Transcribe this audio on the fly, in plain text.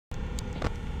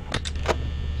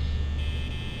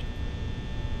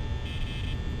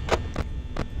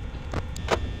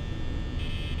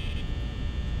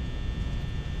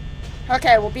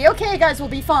Okay, we'll be okay, guys. We'll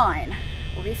be fine.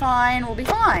 We'll be fine. We'll be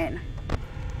fine.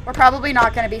 We're probably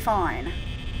not going to be fine.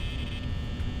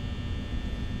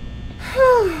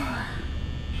 Whew.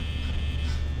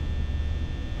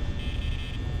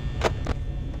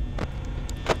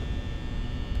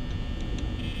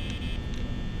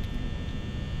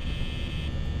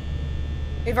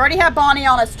 We've already had Bonnie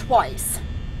on us twice.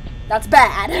 That's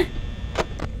bad.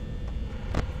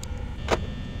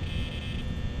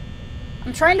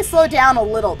 I'm trying to slow down a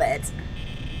little bit,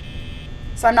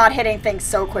 so I'm not hitting things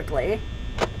so quickly.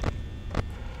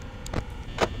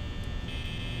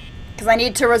 Because I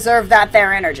need to reserve that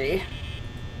there energy.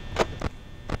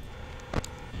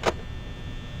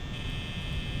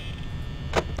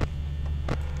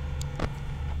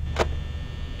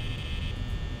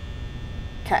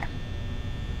 Okay.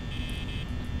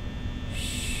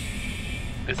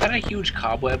 Is that a huge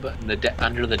cobweb in the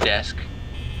under the desk?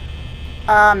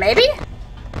 Maybe?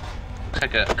 Looks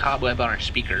like a cobweb on our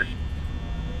speaker.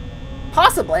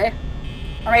 Possibly.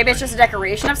 Or maybe it's just a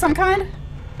decoration of some kind?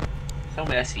 So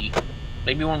messy.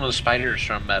 Maybe one of those spiders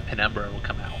from Penumbra will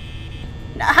come out.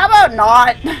 How about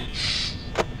not?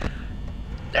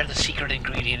 They're the secret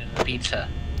ingredient in the pizza.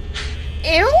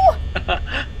 Ew?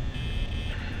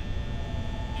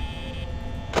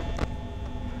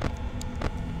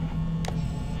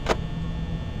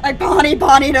 Like,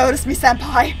 Bonnie noticed me,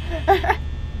 senpai.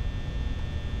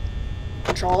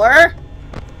 Controller.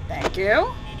 Thank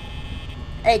you.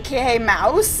 AKA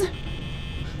mouse.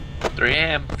 3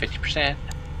 a.m., 50%.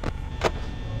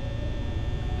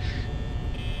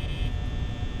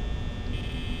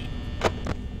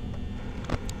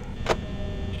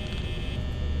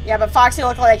 Yeah, but Foxy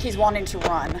looked like he's wanting to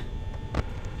run.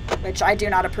 Which I do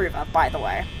not approve of, by the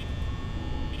way.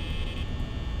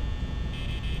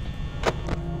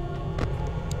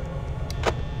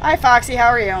 Hi, Foxy, how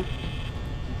are you?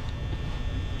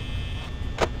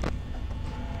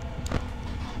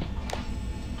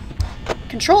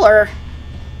 Controller?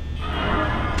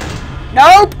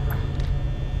 Nope!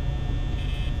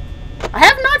 I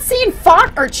have not seen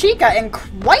Fox or Chica in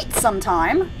quite some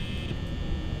time.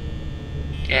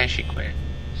 Yeah, she quit.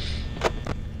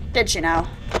 Did she now?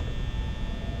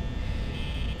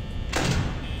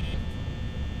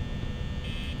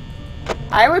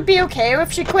 I would be okay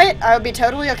if she quit. I would be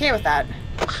totally okay with that.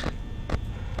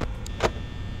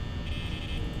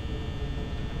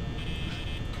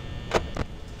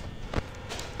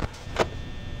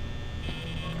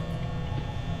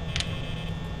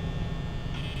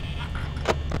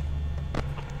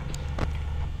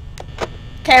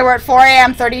 Okay, we're at 4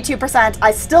 a.m., 32%.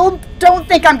 I still don't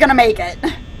think I'm gonna make it.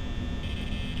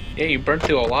 Yeah, you burned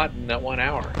through a lot in that 1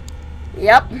 hour.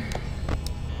 Yep.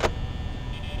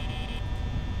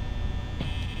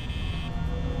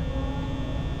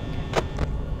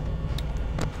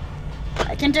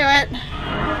 I can do it.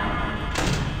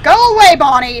 Go away,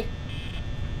 Bonnie!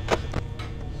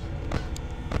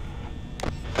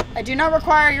 I do not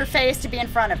require your face to be in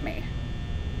front of me.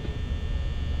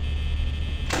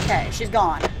 Okay, she's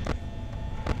gone.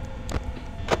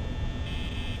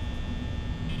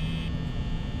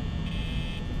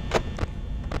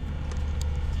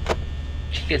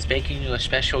 She gets baking you a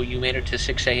special you made her to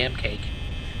 6 a.m. cake.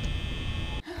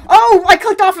 Oh! I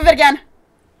clicked off of it again!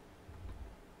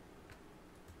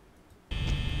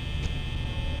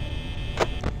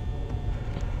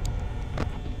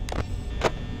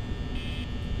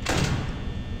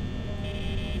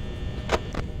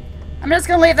 I'm just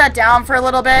gonna leave that down for a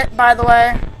little bit, by the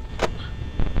way.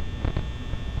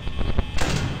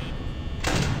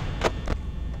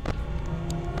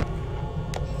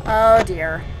 Oh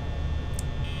dear.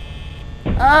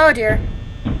 Oh dear.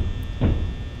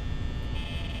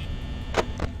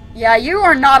 Yeah, you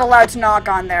are not allowed to knock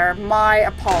on there. My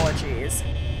apologies.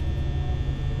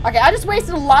 Okay, I just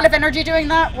wasted a lot of energy doing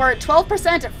that. We're at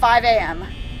 12% at 5 a.m.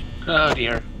 Oh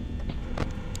dear.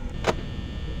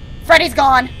 Freddy's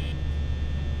gone.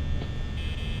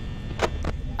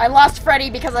 I lost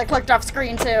Freddy because I clicked off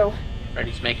screen too.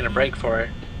 Freddy's making a break for it.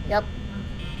 Yep.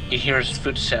 You hear his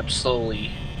footsteps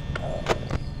slowly.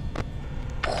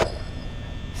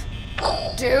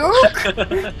 Duke?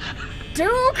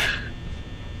 Duke?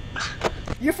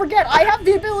 You forget, I have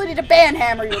the ability to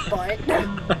banhammer your butt.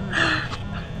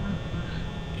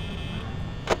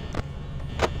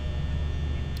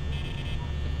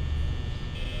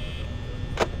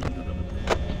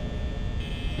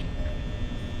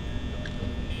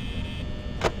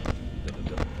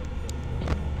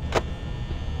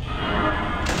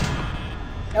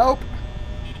 Nope.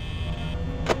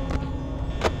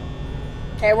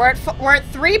 Okay, we're at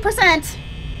 3%.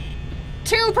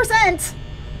 2%.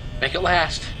 Make it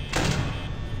last.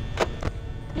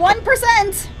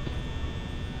 1%.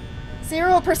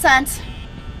 0%.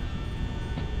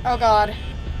 Oh god.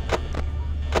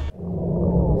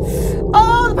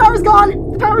 Oh, the power's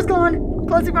gone! The power's gone!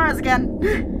 Closing my eyes again.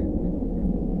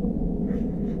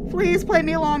 Please play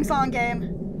me a long song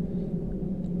game.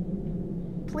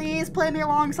 Please play me a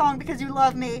long song because you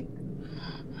love me.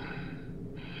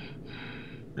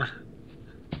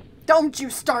 Don't you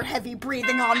start heavy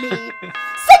breathing on me. 6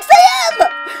 a.m.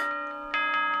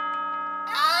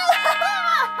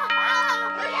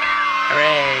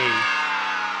 Hooray!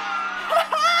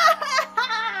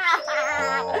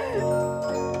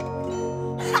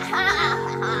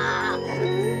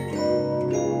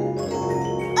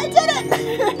 I did it!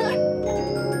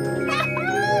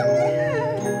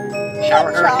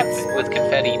 Shower her with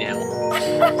confetti now.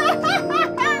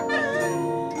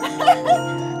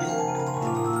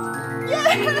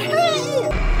 Yay!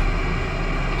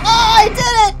 Oh, I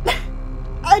did it!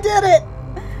 I did it!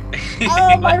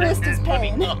 Oh, my wrist is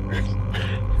pain.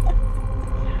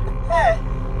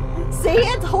 See,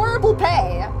 it's horrible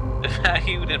pay.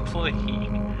 Valued employee.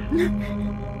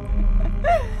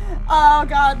 Oh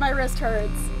god, my wrist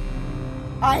hurts.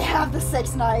 I have the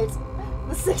 6th night.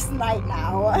 The 6th night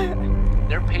now.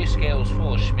 Their pay scale is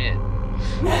full of Schmidt.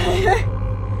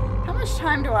 How much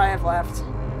time do I have left?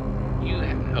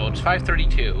 Oh, it's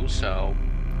 5:32, so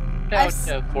about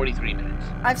 43 minutes.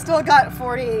 I've still got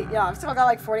 40, yeah, I've still got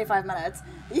like 45 minutes.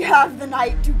 You have the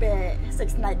night to be.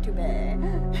 6th night to be.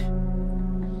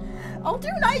 I'll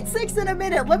do night 6 in a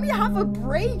minute. Let me have a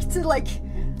break to like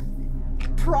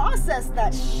process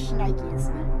that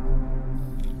shnikes.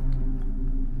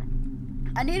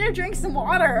 I need to drink some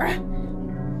water.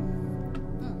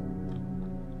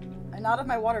 And not have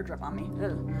my water drip on me.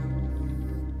 Ugh.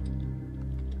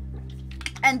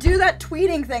 And do that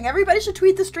tweeting thing. Everybody should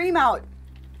tweet the stream out.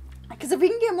 Because if we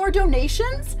can get more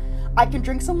donations, I can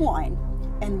drink some wine.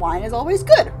 And wine is always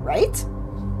good, right?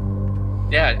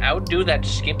 Yeah, I would do that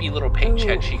skimpy little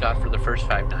paycheck she got for the first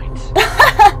 5 nights.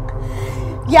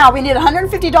 Yeah, we need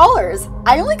 $150.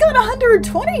 I only got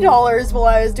 $120 while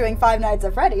I was doing 5 nights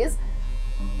at Freddy's.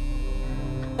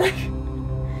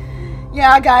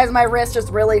 Yeah, guys, my wrist just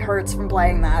really hurts from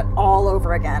playing that all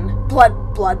over again.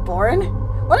 Bloodborne?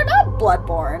 What about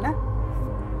Bloodborne?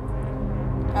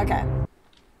 Okay.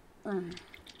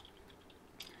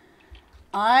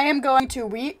 I am going to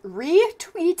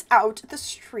retweet out the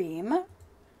stream.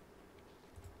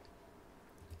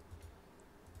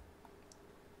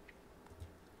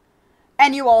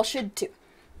 And you all should too.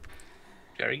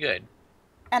 Very good.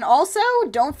 And also,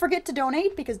 don't forget to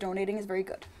donate because donating is very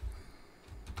good.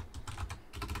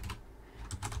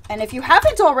 And if you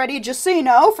haven't already, just so you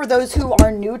know, for those who are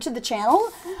new to the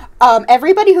channel,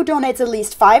 everybody who donates at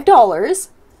least $5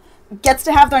 gets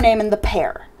to have their name in the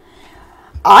pair.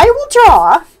 I will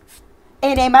draw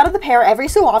a name out of the pair every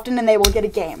so often and they will get a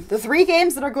game. The 3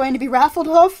 games that are going to be raffled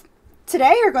off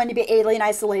today are going to be Alien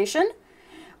Isolation,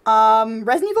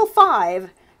 Resident Evil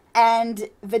 5, and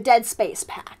the Dead Space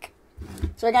pack.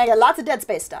 So we're going to get lots of Dead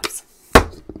Space stuffs.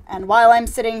 And while I'm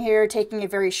sitting here taking a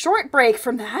very short break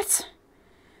from that,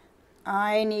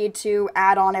 I need to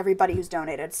add on everybody who's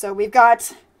donated. So we've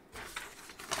got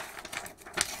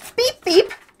Beep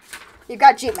Beep. You've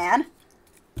got Jeep Man.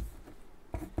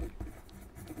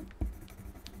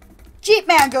 Jeep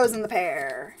Man goes in the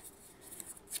pair.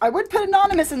 I would put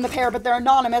Anonymous in the pair, but they're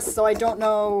anonymous, so I don't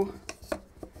know.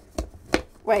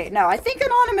 Wait, no, I think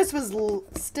Anonymous was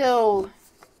still...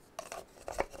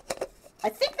 I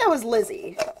think that was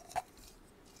Lizzie.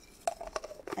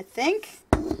 I think.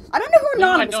 I don't know who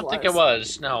Anonymous was. I don't think it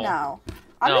was. No. No.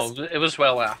 No, it was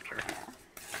well after.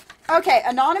 Okay,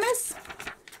 Anonymous.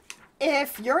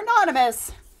 If you're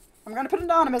anonymous, I'm going to put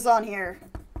Anonymous on here.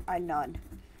 None.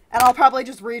 And I'll probably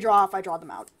just redraw if I draw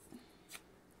them out.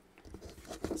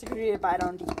 Secreted by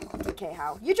don't DK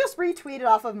how. You just retweeted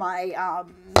off of my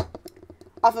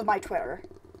Twitter.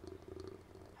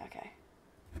 Okay.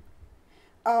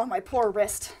 Oh, my poor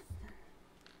wrist.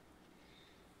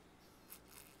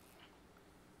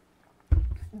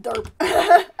 Derp.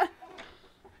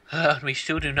 We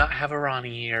still do not have a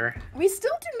Ronnie here. We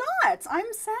still do not. I'm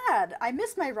sad. I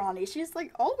miss my Ronnie. She's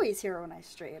like always here when I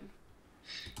stream.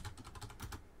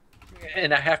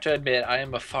 And I have to admit, I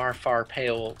am a far, far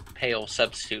pale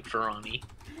substitute for Ronnie.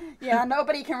 Yeah,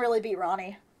 nobody can really beat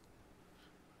Ronnie.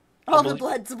 All the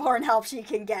Bloodborne help she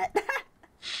can get.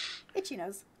 Itchy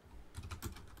nose.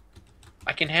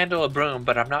 I can handle a broom,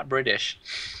 but I'm not British.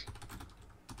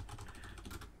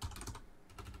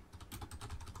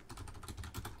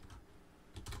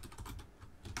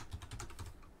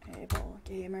 Able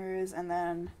gamers, and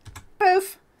then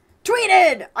poof!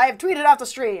 Tweeted! I have tweeted off the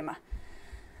stream.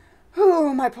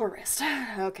 Ooh, my poor wrist.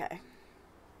 Okay.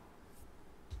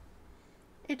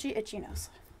 Itchy, itchy nose.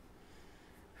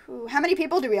 Ooh, how many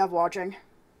people do we have watching?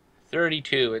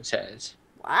 32, it says.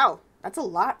 Wow, that's a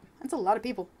lot. That's a lot of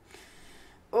people.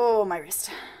 Oh, my wrist.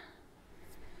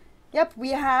 Yep,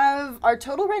 we have... Our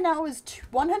total right now is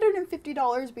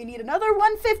 $150. We need another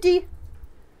 $150.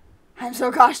 I'm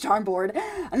so gosh darn bored.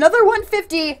 Another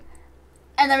 $150,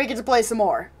 and then we get to play some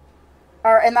more.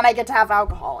 And then I get to have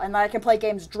alcohol, and then I can play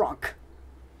games drunk.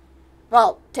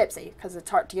 Well, tipsy, because it's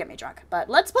hard to get me drunk. But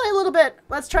let's play a little bit.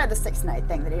 Let's try the 6th night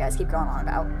thing that you guys keep going on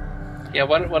about. Yeah,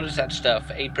 what is that stuff?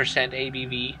 8%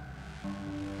 ABV?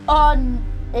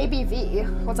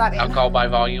 ABV? What's that mean? Alcohol by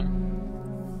volume?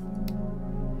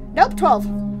 Nope, 12.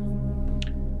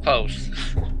 Close.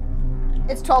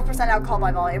 It's 12% alcohol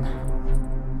by volume.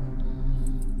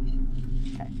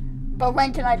 Okay. But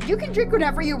when can I... You can drink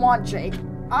whenever you want, Jake.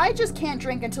 I just can't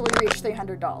drink until we reach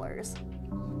 $300.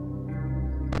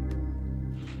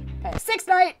 Okay, 6th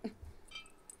night!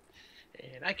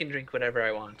 And I can drink whatever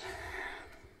I want.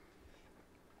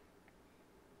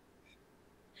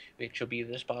 Which will be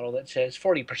this bottle that says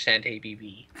 40%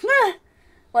 ABV.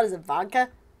 What is it, vodka?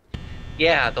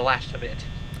 Yeah, the last of it.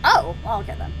 Oh, well,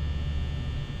 okay then.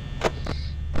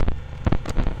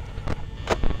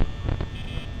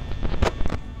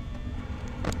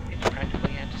 It's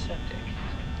practically antiseptic.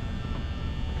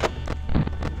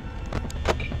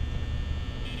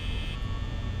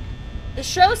 The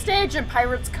show stage in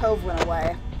Pirates Cove went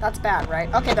away. That's bad,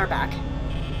 right? Okay, they're back.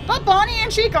 But Bonnie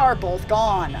and Chica are both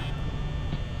gone.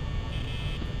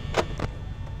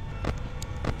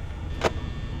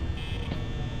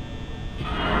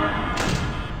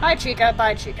 Bye, Chica.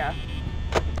 Bye, Chica.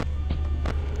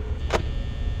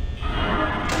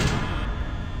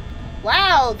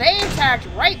 Wow, they attacked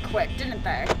right quick, didn't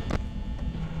they?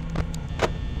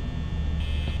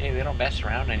 Hey, they don't mess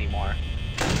around anymore.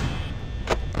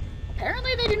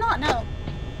 Apparently they do not know.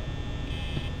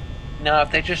 No,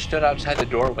 if they just stood outside the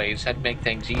doorways, that'd make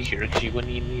things easier, because you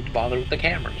wouldn't even need to bother with the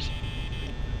cameras.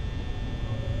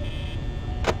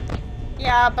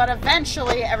 Yeah, but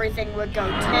eventually everything would go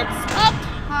tits up.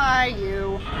 Hi,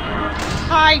 you.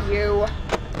 Hi, you.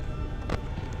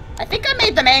 I think I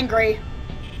made them angry.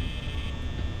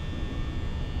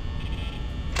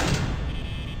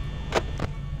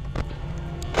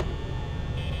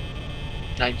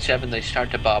 Night 7, they start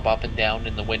to bob up and down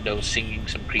in the windows singing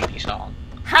some creepy song.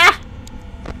 Ha!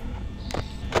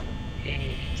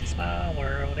 It's a small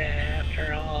world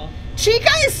after all.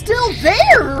 Chica is still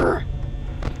there!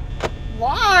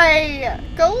 Why?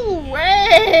 Go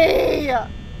away!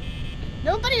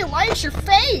 Nobody likes your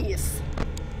face!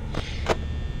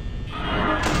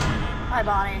 Hi,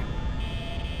 Bonnie.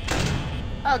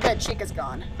 Oh, good. Chica's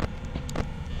gone.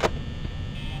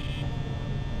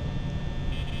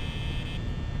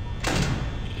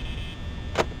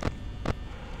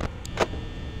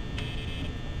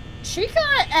 Chica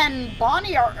and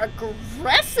Bonnie are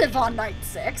aggressive on night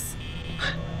 6.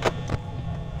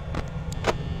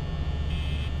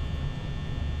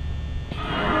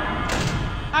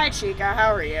 Hi, Chica.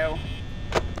 How are you?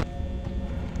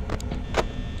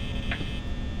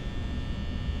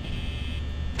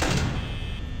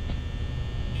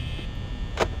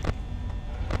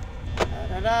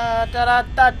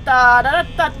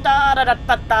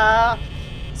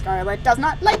 Scarlet does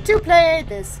not like to play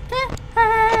this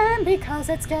game because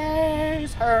it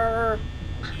scares her.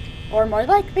 Or more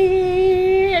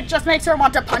likely, it just makes her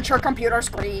want to punch her computer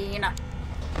screen.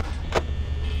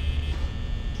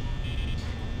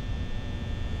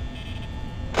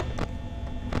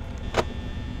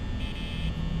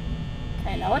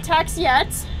 Okay, no attacks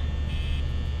yet.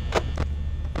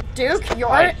 Duke,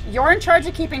 you're in charge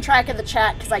of keeping track of the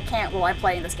chat because I can't while I'm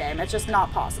playing this game. It's just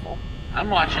not possible. I'm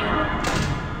watching.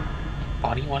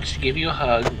 Bonnie wants to give you a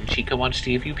hug, and Chica wants to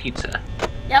give you pizza.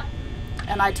 Yep.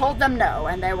 And I told them no,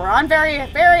 and they were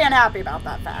very, very unhappy about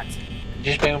that fact.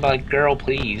 Just being like, girl,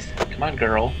 please. Come on,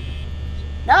 girl.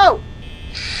 No!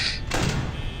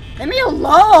 Leave me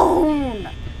alone!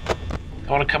 I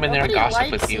want to come in there and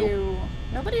gossip with you.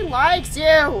 Nobody likes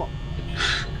you!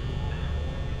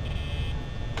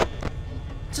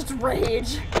 Just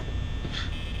rage.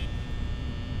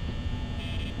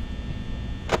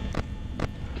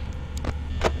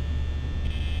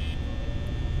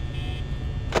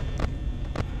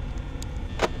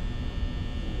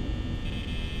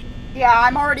 Yeah,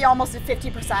 I'm already almost at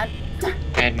 50%.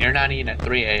 And you're not even at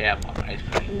 3 a.m. on my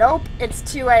screen. Nope, it's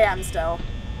 2 a.m. still.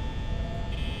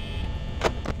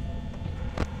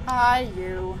 Hi,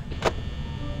 you.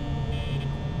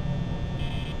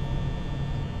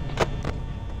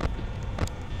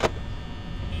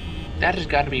 That has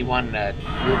got to be one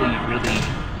really, really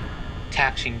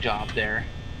taxing job there.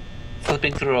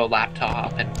 Flipping through a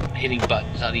laptop and hitting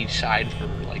buttons on each side for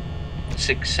like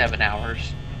 6-7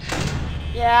 hours.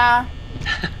 Yeah.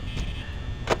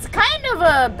 It's kind of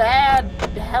a bad,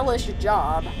 hellish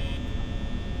job.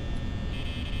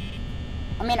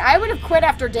 I mean, I would have quit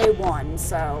after day 1,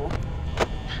 so...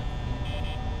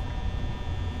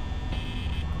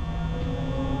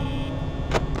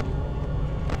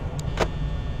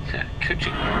 Could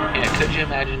you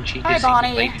imagine Chica Hi, singing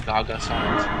Bonnie. Lady Gaga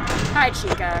songs? Hi,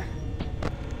 Chica.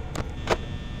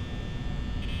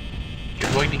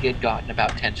 You're going to get got in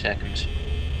about 10 seconds.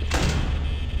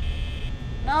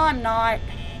 No, I'm not.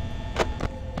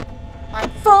 I'm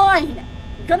fine.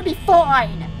 I'm gonna be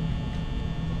fine.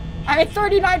 I'm at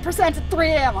 39% at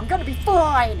 3 a.m. I'm gonna be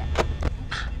fine.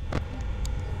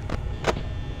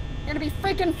 I'm gonna be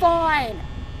freaking fine.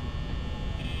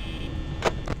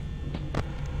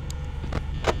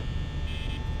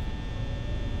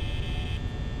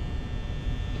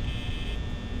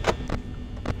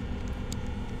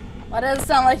 Why does it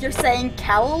sound like you're saying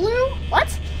Callaloo? What?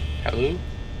 Hello?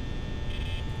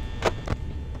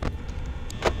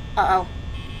 Uh-oh.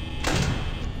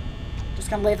 Just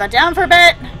gonna leave that down for a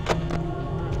bit.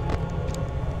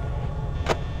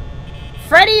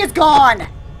 Freddy is gone!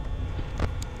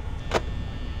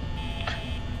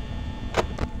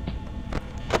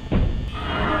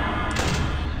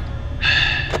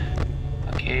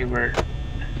 Okay, we're...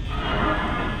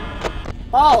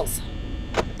 Balls.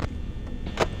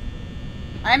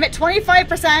 I'm at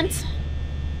 25%,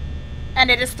 and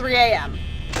it is 3 a.m.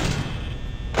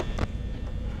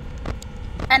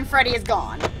 And Freddy is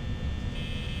gone.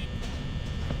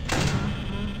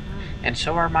 And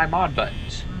so are my mod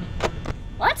buttons.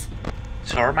 What?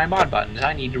 So are my mod buttons.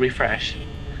 I need to refresh.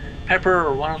 Pepper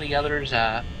or one of the others,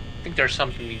 I think there's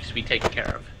something needs to be taken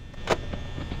care of.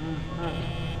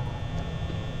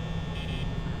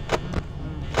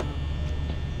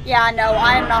 Yeah, no,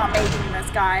 I'm not making this,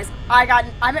 guys.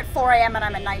 I'm at 4 a.m. and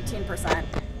I'm at 19%.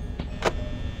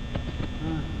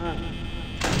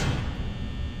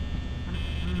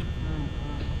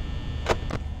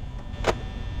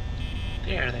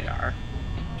 There they are.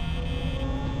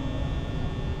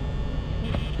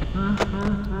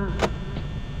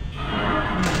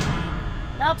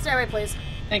 Nope, stay away, please.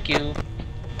 Thank you.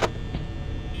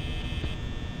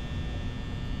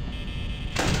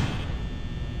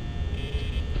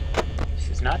 This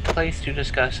is not the place to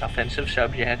discuss offensive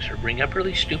subjects or bring up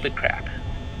really stupid crap.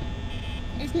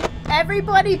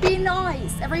 Everybody be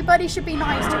nice. Everybody should be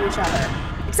nice to each other.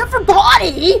 Except for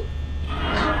Bonnie!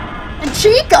 And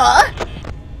Chica!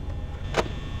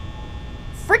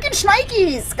 Freaking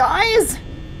shnikes, guys!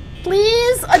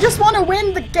 Please? I just want to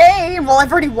win the game. Well,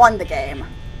 I've already won the game.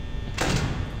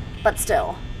 But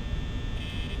still.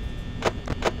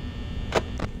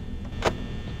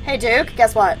 Hey, Duke,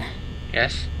 guess what?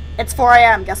 Yes? It's 4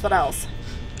 a.m. Guess what else?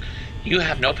 You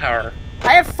have no power.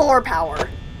 I have 4 power.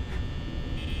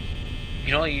 You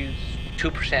can only use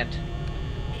 2%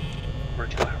 for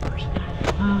 2 hours.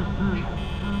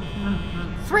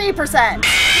 3%.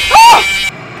 Oh!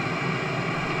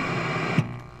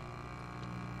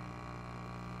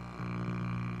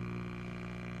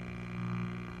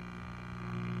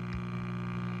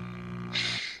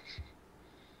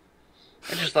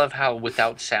 I just love how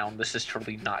without sound this is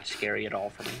totally not scary at all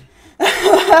for me.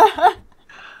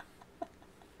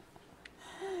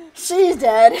 She's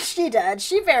dead. She dead.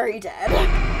 She very dead.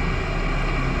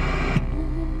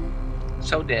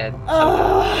 So dead.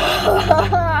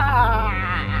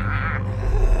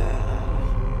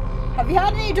 Have you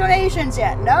had any donations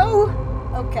yet? No?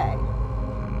 Okay.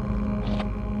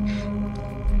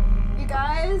 You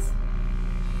guys,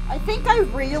 I think I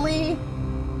really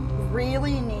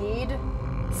need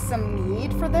some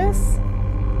mead for this.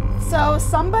 So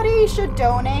somebody should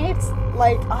donate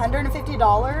like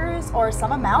 $150 or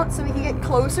some amount so we can get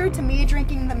closer to me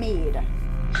drinking the mead.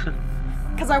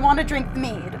 Because I want to drink the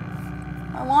mead.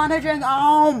 I want to drink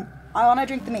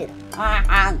the mead.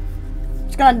 I'm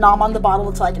just gonna nom on the bottle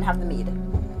until I can have the mead.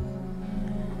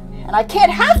 And I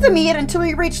can't have the mead until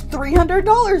we reach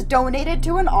 $300 donated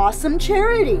to an awesome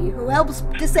charity who helps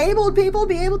disabled people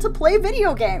be able to play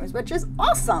video games, which is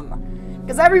awesome.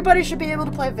 Because everybody should be able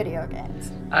to play video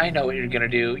games. I know what you're gonna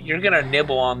do. You're gonna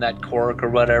nibble on that cork or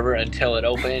whatever until it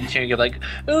opens, and you're like,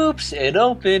 oops, it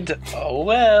opened. Oh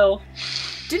well.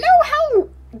 Do you know how...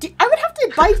 I would have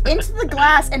to bite into the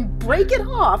glass and break it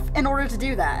off in order to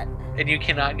do that. And you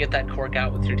cannot get that cork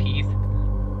out with your teeth?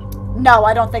 No,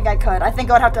 I don't think I could. I think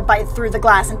I would have to bite through the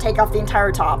glass and take off the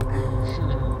entire top.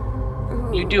 Ooh,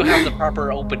 You do have the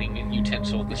proper opening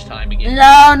utensil this time again.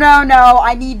 No, no, no.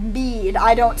 I need mead.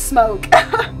 I don't smoke.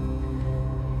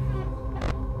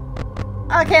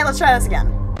 Okay, let's try this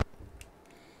again.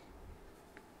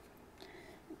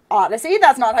 Odyssey,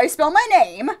 that's not how you spell my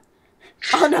name.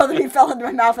 Oh no, that he fell into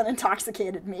my mouth and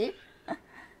intoxicated me.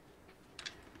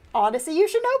 Odyssey, you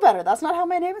should know better. That's not how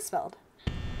my name is spelled.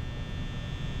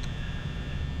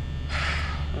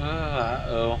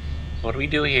 Uh-oh. What do we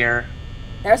do here?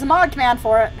 There's a mod command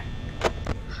for it.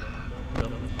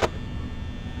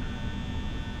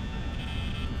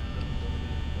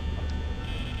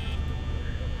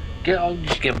 I'll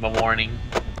just give him a warning.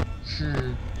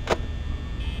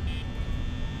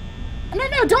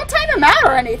 No, don't time him out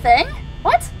or anything.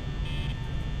 What?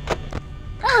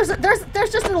 Oh,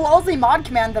 there's just a lousy mod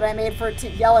command that I made for it to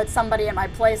yell at somebody in my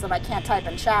place that I can't type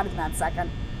in chat in that second.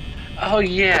 Oh,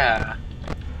 yeah.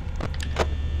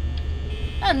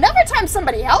 I'll never time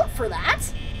somebody out for that.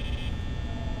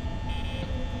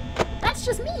 That's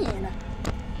just mean.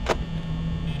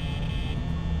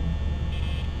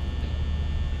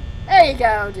 There you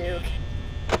go, Duke.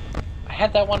 I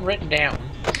had that one written down.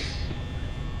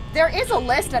 There is a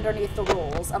list underneath the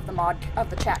rules of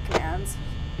the chat commands.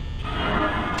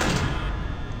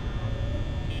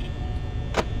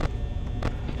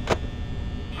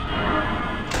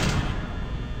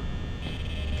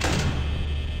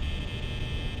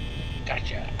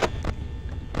 Gotcha.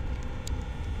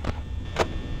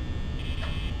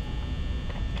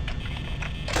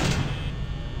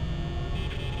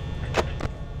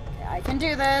 Okay, I can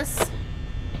do this.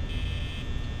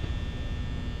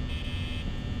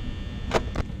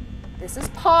 This is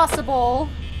possible.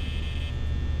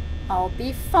 I'll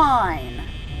be fine.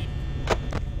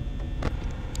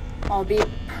 I'll be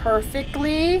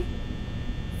perfectly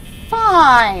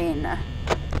fine.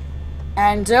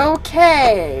 And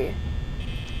okay.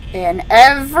 In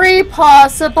every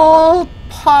possible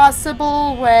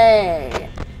way.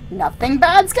 Nothing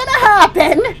bad's gonna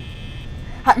happen.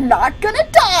 I'm not gonna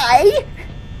die.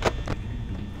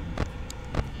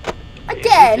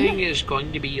 Again. Everything is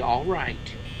going to be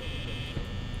alright.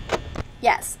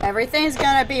 Yes, everything's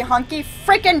gonna be hunky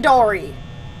freaking dory.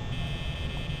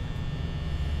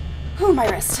 Oh, my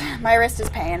wrist. My wrist is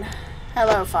pain.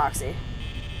 Hello, Foxy.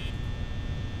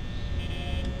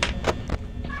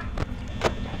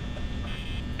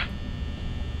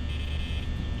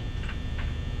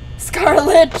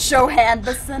 Scarlett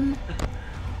Johansson.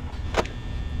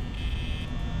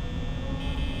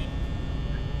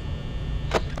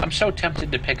 I'm so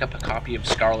tempted to pick up a copy of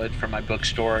Scarlet from my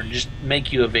bookstore and just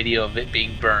make you a video of it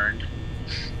being burned.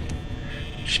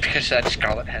 Just because that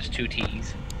Scarlet has 2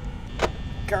 T's.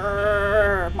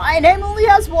 Grrr, my name only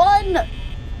has 1!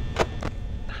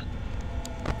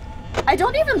 I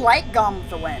don't even like Gone with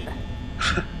the Wind.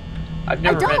 I've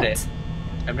never read it.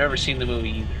 I've never seen the movie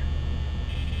either.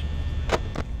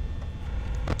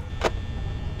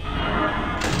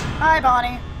 Hi,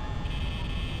 Bonnie.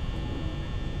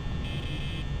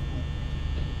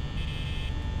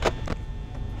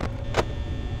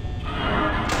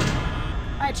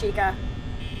 Hi, Chica.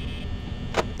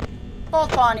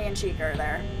 Both Bonnie and Chica are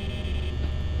there.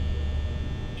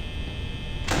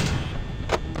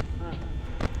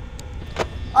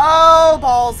 Oh,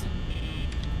 balls.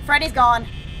 Freddy's gone.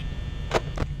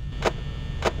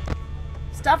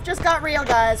 Stuff just got real,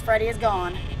 guys. Freddy is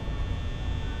gone.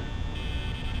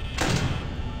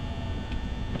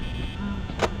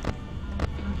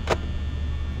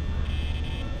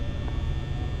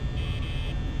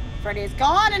 Freddy is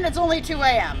gone, and it's only 2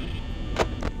 a.m.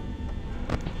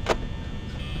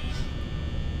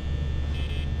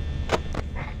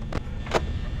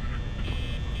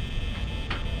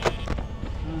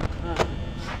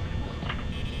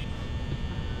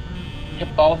 Yep,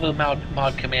 all the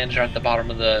mod commands are at the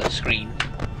bottom of the screen,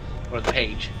 or the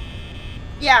page.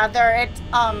 Yeah, they're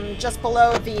just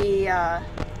below the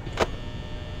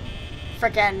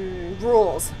frickin'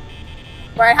 rules,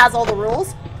 where it has all the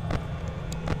rules.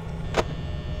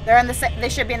 They're in the they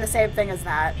should be in the same thing as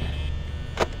that.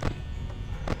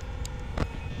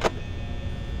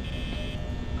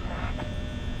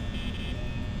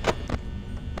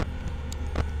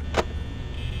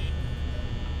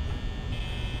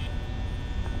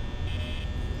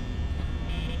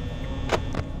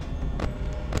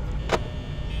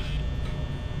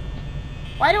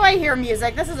 Why do I hear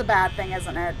music? This is a bad thing,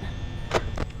 isn't it?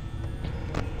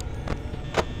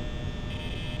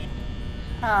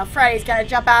 Freddy's gonna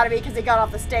jump out of me because he got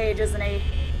off the stage, isn't he?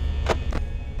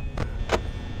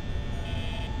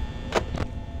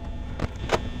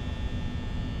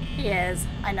 He is.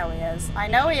 I know he is. I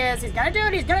know he is. He's gonna do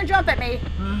it. He's gonna jump at me.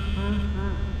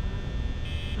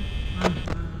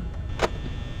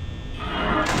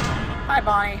 Hi,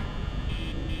 Bonnie.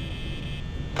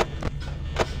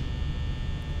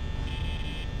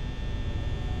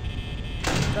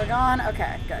 Still gone?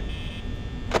 Okay, good.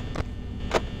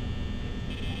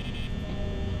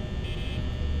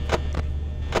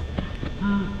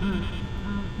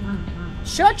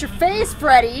 Shut your face,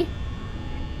 Freddy!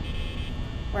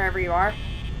 Wherever you are.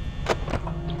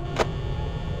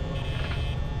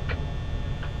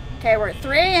 Okay, we're at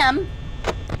 3 a.m.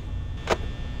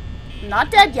 I'm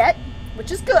not dead yet, which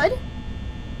is good.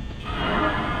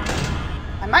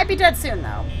 I might be dead soon,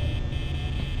 though.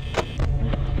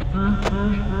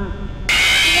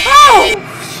 Oh!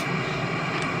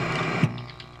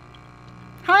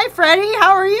 Hi, Freddy.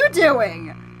 How are you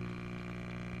doing?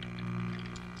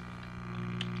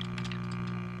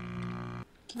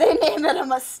 They named it a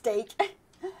mistake.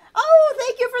 Oh,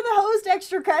 thank you for the host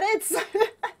extra credits.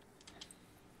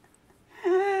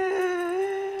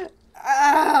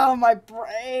 Oh, my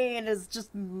brain is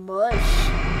just mush.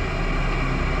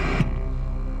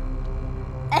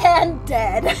 And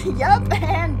dead. Yup,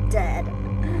 and dead.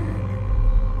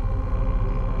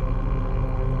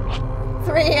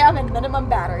 3 a.m. and minimum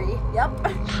battery. Yup.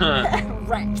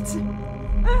 Wrecked.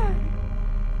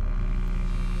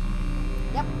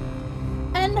 Yep.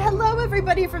 And hello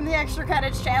everybody from the Extra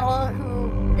Credits channel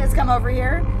who has come over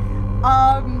here.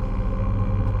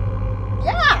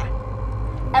 Yeah.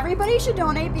 Everybody should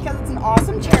donate because it's an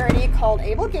awesome charity called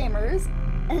Able Gamers.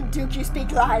 And Duke, you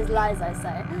speak lies, I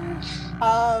say.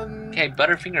 Okay,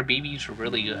 Butterfinger BBs were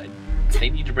really good. They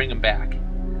need to bring them back.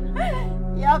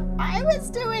 Yep, I was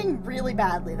doing really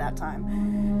badly that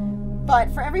time. But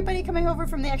for everybody coming over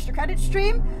from the Extra Credits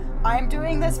stream, I'm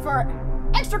doing this for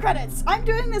Extra Credits. I'm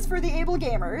doing this for the Able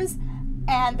Gamers.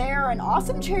 And they're an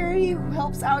awesome charity who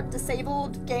helps out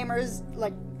disabled gamers,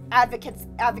 like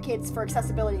advocates for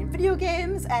accessibility in video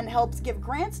games, and helps give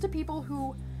grants to people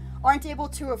who aren't able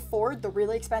to afford the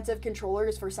really expensive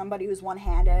controllers for somebody who's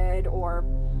one-handed or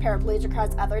paraplegic or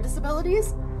has other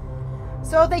disabilities.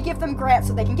 So they give them grants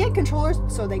so they can get controllers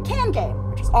so they can game,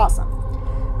 which is awesome.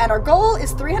 And our goal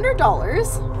is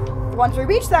 $300. Once we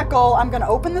reach that goal, I'm going to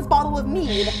open this bottle of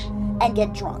mead and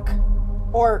get drunk.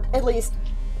 Or at least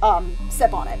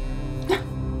sip on it.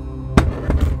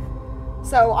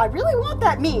 So I really want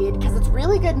that mead because it's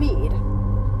really good mead.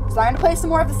 So I'm going to play some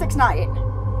more of the 6 Night.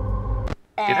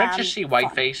 Did I just see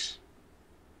Whiteface?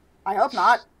 I hope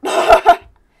not.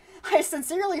 I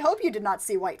sincerely hope you did not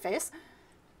see Whiteface.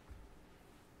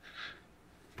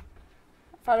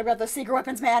 Thought about the secret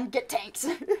weapons, man. Get tanked.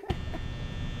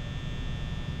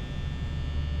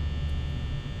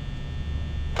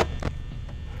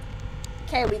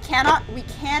 Okay, we cannot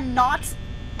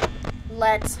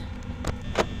let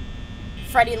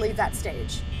Freddy leave that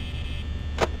stage.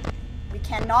 We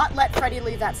cannot let Freddy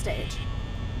leave that stage.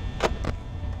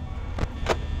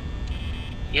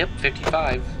 Yep,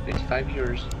 55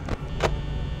 years.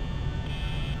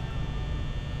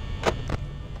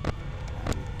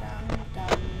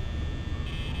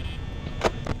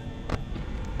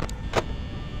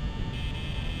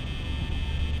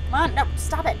 Come on, no,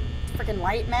 stop it. Freaking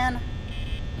light, man.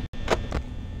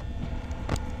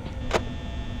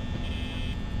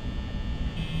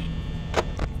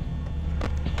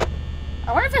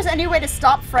 I wonder if there's any way to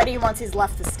stop Freddy once he's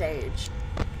left the stage.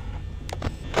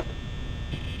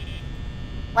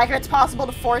 Like if it's possible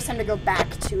to force him to go back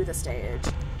to the stage.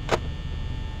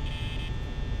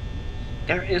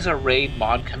 There is a raid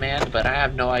mod command, but I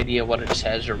have no idea what it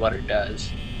says or what it does.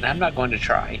 And I'm not going to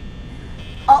try.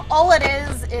 All it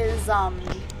is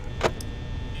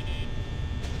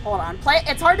hold on.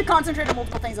 It's hard to concentrate on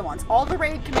multiple things at once. All the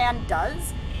raid command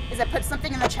does is it puts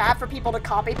something in the chat for people to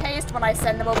copy paste when I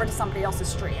send them over to somebody else's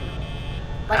stream.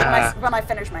 Like when I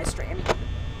finish my stream.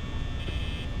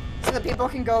 So that people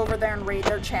can go over there and raid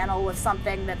their channel with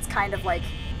something that's kind of like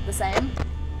the same.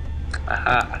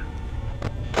 Aha.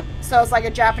 So it's like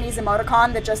a Japanese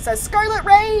emoticon that just says Scarlet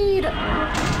Raid!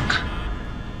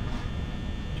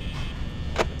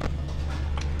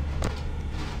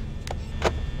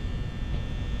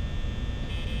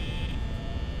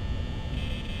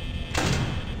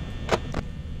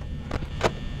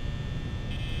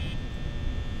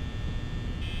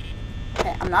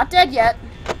 Okay, I'm not dead yet.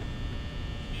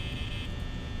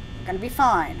 I'm gonna be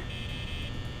fine.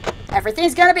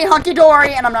 Everything's gonna be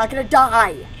hunky-dory and I'm not gonna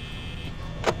die.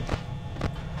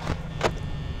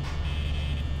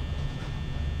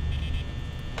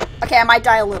 Okay, I might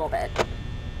die a little bit.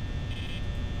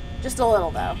 Just a little,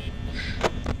 though.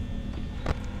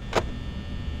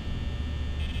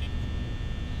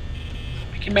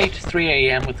 We can make it to 3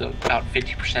 a.m. with about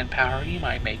 50% power. You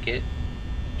might make it.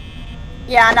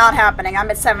 Yeah, not happening. I'm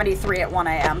at 73 at 1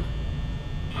 a.m.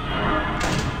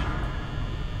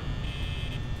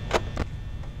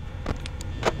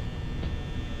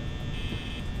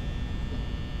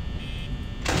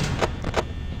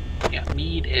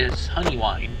 mead is honey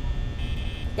wine.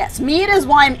 Yes, mead is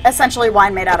wine, essentially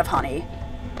wine made out of honey.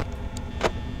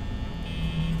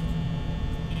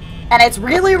 And it's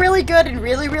really, really good and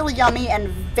really, really yummy and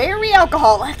very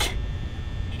alcoholic.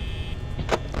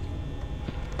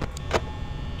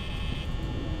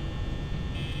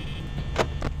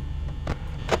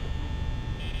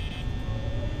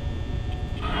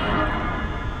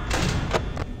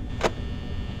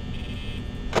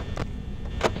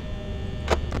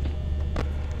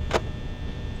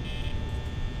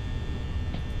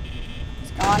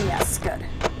 It's gone, yes, good.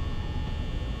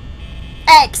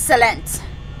 Excellent.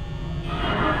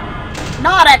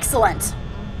 Not excellent.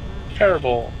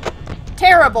 Terrible.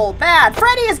 Terrible. Bad.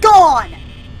 Freddy is gone!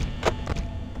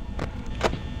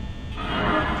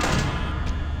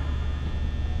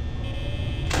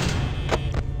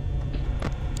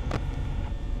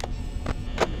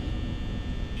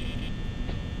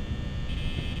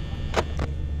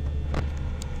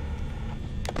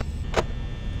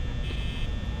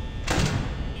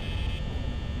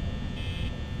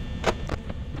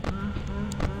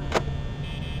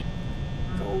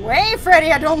 Away,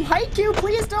 Freddy! I don't like you!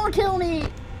 Please don't kill me!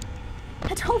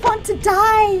 I don't want to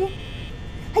die!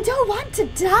 I don't want to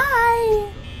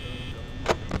die!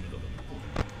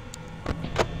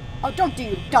 Oh, don't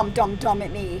do dumb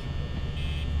at me.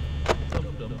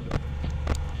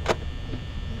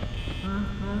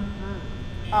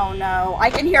 Oh no, I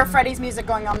can hear Freddy's music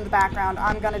going on in the background.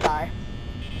 I'm gonna die.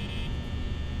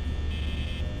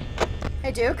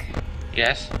 Hey, Duke.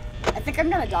 Yes? I think I'm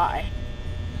gonna die.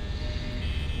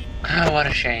 Oh, what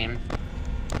a shame.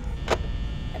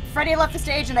 Freddy left the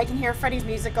stage and I can hear Freddy's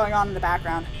music going on in the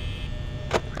background.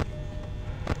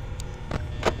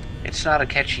 It's not a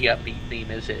catchy upbeat theme,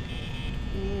 is it?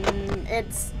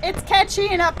 It's catchy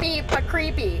and upbeat, but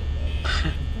creepy.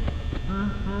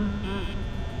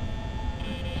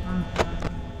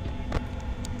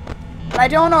 But I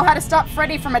don't know how to stop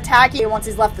Freddy from attacking you once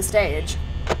he's left the stage.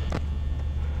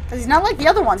 Because he's not like the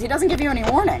other ones. He doesn't give you any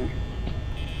warning.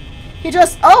 He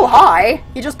just, oh, hi.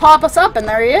 He just pops us up and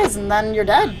there he is, and then you're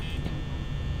dead.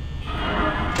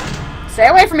 Stay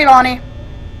away from me, Bonnie.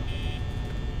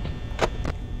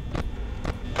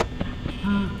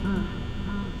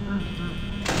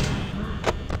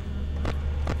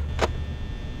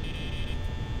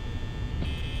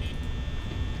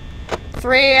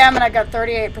 .3 AM and I got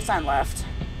 38% left.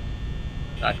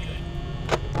 Not good.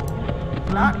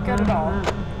 Not good at all.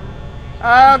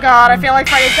 Oh god, I feel like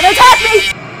Freddy's gonna attack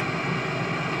me!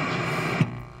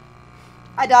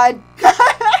 I died.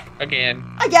 Again.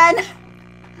 Again!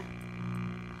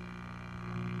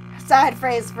 Sad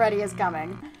phrase, Freddy is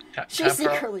coming. She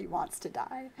secretly wants to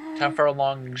die. Time for a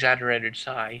long, exaggerated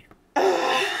sigh.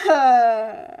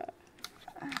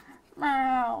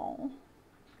 Meow.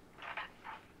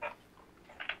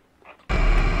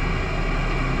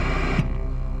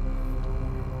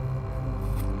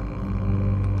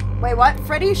 Wait, what?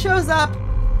 Freddy shows up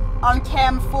on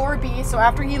cam 4B, so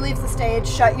after he leaves the stage,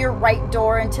 shut your right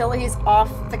door until he's off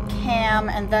the cam,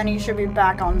 and then he should be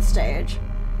back on stage.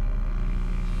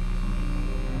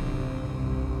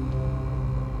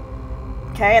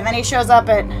 Okay, and then he shows up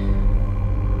at...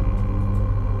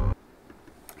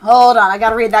 Hold on, I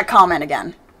gotta read that comment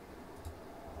again.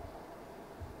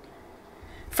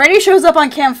 Freddy shows up on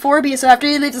cam 4B, so after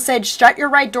he leaves the stage, shut your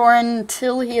right door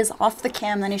until he is off the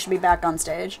cam, then he should be back on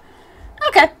stage.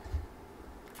 Okay.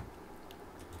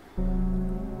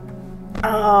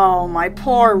 Oh, my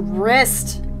poor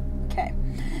wrist. Okay.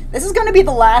 This is going to be the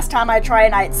last time I try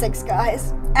Night 6,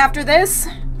 guys. After this,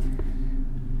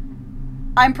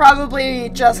 I'm probably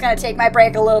just going to take my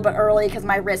break a little bit early because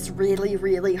my wrist really,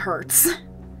 really hurts.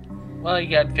 Well, you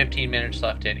got 15 minutes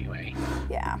left anyway.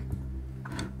 Yeah.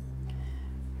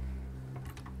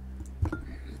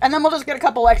 And then we'll just get a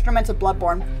couple extra minutes of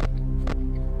Bloodborne.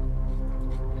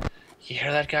 You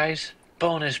hear that, guys?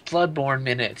 Bonus Bloodborne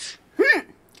minutes.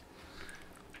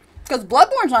 Because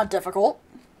Bloodborne's not difficult.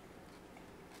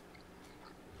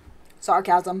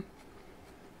 Sarcasm.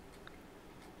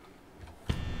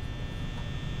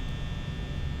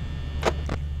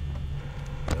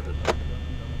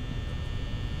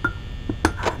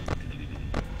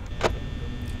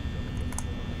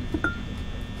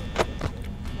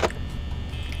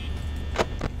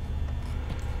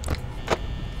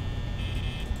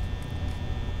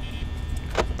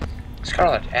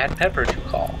 Scarlet, add Pepper to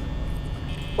call.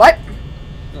 What?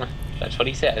 That's what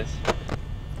he says.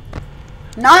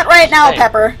 Not right now, Hey.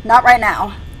 Pepper. Not right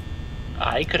now.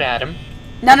 I could add him.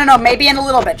 No. Maybe in a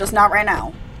little bit. Just not right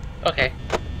now. Okay.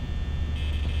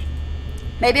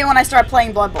 Maybe when I start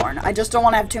playing Bloodborne. I just don't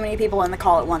want to have too many people in the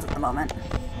call at once at the moment.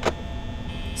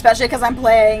 Especially because I'm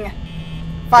playing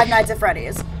Five Nights at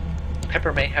Freddy's.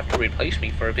 Pepper may have to replace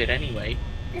me for a bit anyway.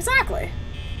 Exactly.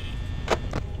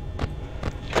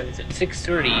 Because at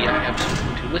 6:30 I have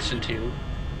something to listen to.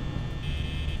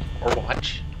 Or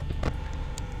watch.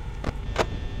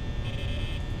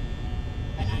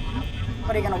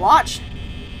 What are you gonna watch?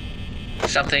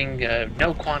 Something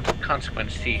no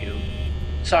consequence to you.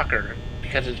 Soccer,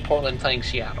 because it's Portland playing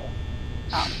Seattle.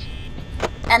 Oh.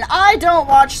 And I don't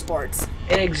watch sports.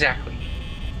 Exactly.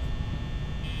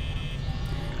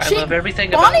 I See, love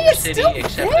everything Bonnie about your is city still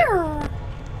except there.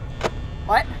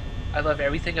 What? I love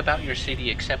everything about your city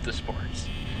except the sports.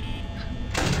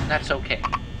 And that's okay.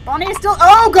 Bonnie is still.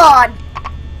 Oh God!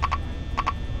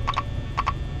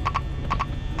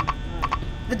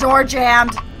 The door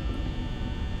jammed.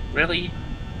 Really?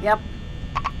 Yep.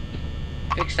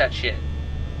 Fix that shit.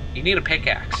 You need a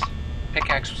pickaxe.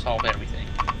 Pickaxe will solve everything.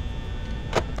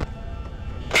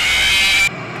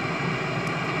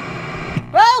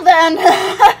 Well then,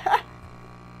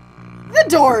 the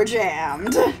door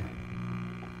jammed.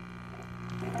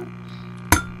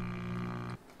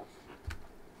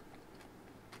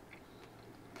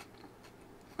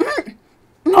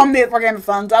 On mute for Game of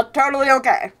Thrones. That's totally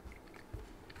okay.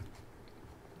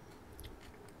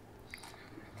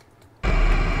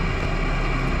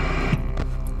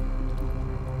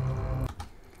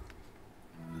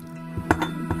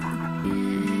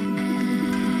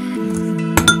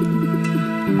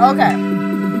 Okay.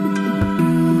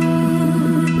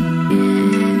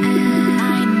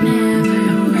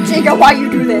 Chica, why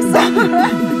you do this?